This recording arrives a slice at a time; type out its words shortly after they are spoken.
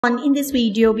In this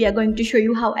video, we are going to show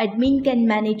you how admin can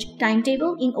manage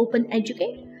timetable in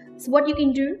OpenEduCat. So what you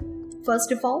can do,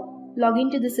 first of all, log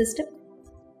into the system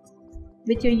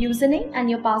with your username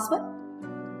and your password.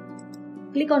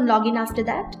 Click on login after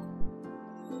that.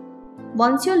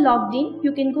 Once you're logged in,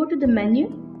 you can go to the menu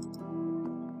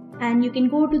and you can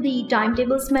go to the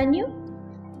timetables menu.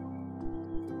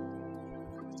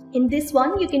 In this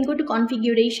one, you can go to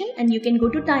configuration and you can go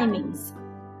to timings.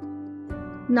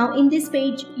 Now in this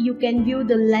page, you can view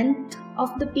the length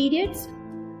of the periods.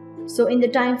 So in the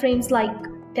time frames like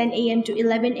 10 AM to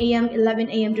 11 AM, 11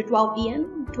 AM to 12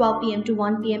 PM, 12 PM to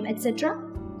 1 PM, etc.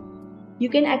 You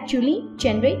can actually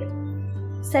generate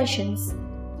sessions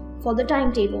for the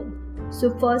timetable.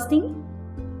 So first thing,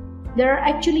 there are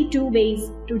actually two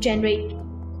ways to generate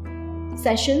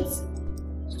sessions.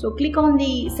 So click on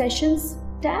the sessions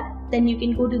tab, then you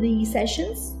can go to the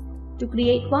sessions to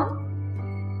create one.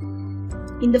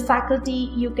 In the faculty,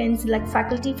 you can select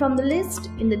faculty from the list.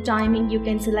 In the timing, you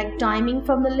can select timing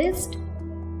from the list.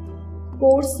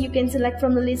 Course, you can select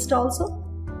from the list also.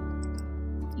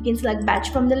 You can select batch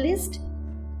from the list.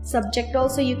 Subject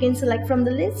also you can select from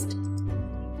the list.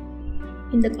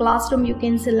 In the classroom, you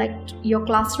can select your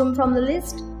classroom from the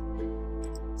list.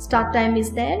 Start time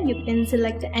is there. You can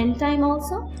select the end time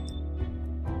also.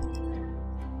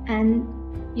 And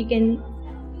you can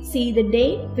see the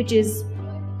day which is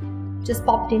just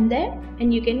popped in there,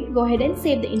 and you can go ahead and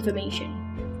save the information.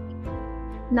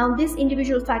 Now this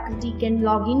individual faculty can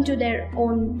log into their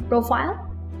own profile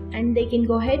and they can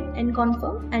go ahead and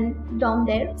confirm and down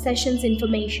their sessions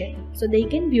information, so they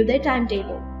can view their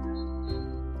timetable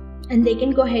and they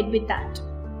can go ahead with that.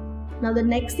 Now the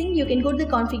next thing, you can go to the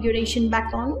configuration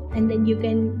back on and then you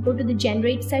can go to the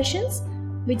generate sessions,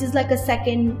 which is like a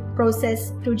second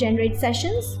process to generate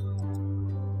sessions.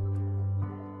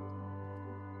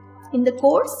 In the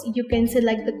course, you can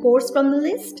select the course from the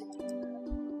list.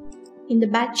 In the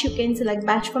batch, you can select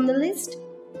batch from the list.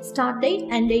 Start date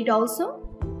and date also.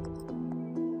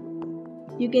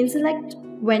 You can select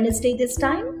Wednesday this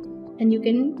time and you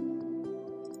can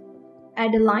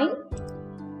add a line.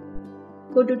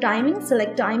 Go to timing,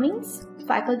 select timings.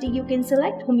 Faculty you can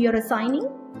select whom you're assigning.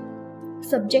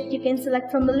 Subject you can select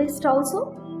from the list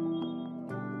also.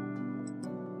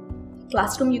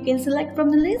 Classroom you can select from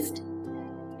the list.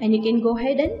 And you can go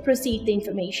ahead and proceed the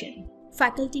information.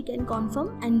 Faculty can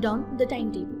confirm and done the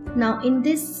timetable. Now in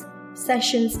this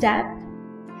sessions tab,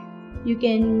 you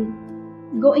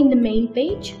can go in the main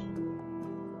page.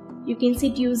 You can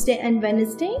see Tuesday and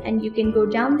Wednesday, and you can go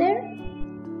down there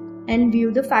and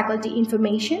view the faculty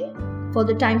information for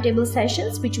the timetable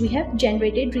sessions which we have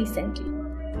generated recently.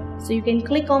 So you can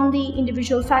click on the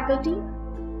individual faculty,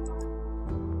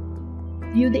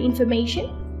 view the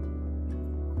information.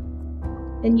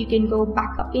 Then you can go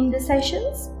back up in the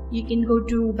sessions. You can go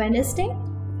to Wednesday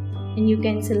and you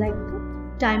can select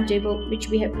the timetable which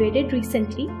we have created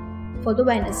recently for the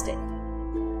Wednesday.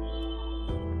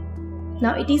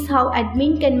 Now it is how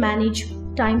admin can manage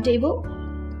timetable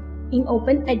in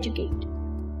OpenEduCat.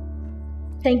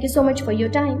 Thank you so much for your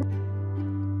time.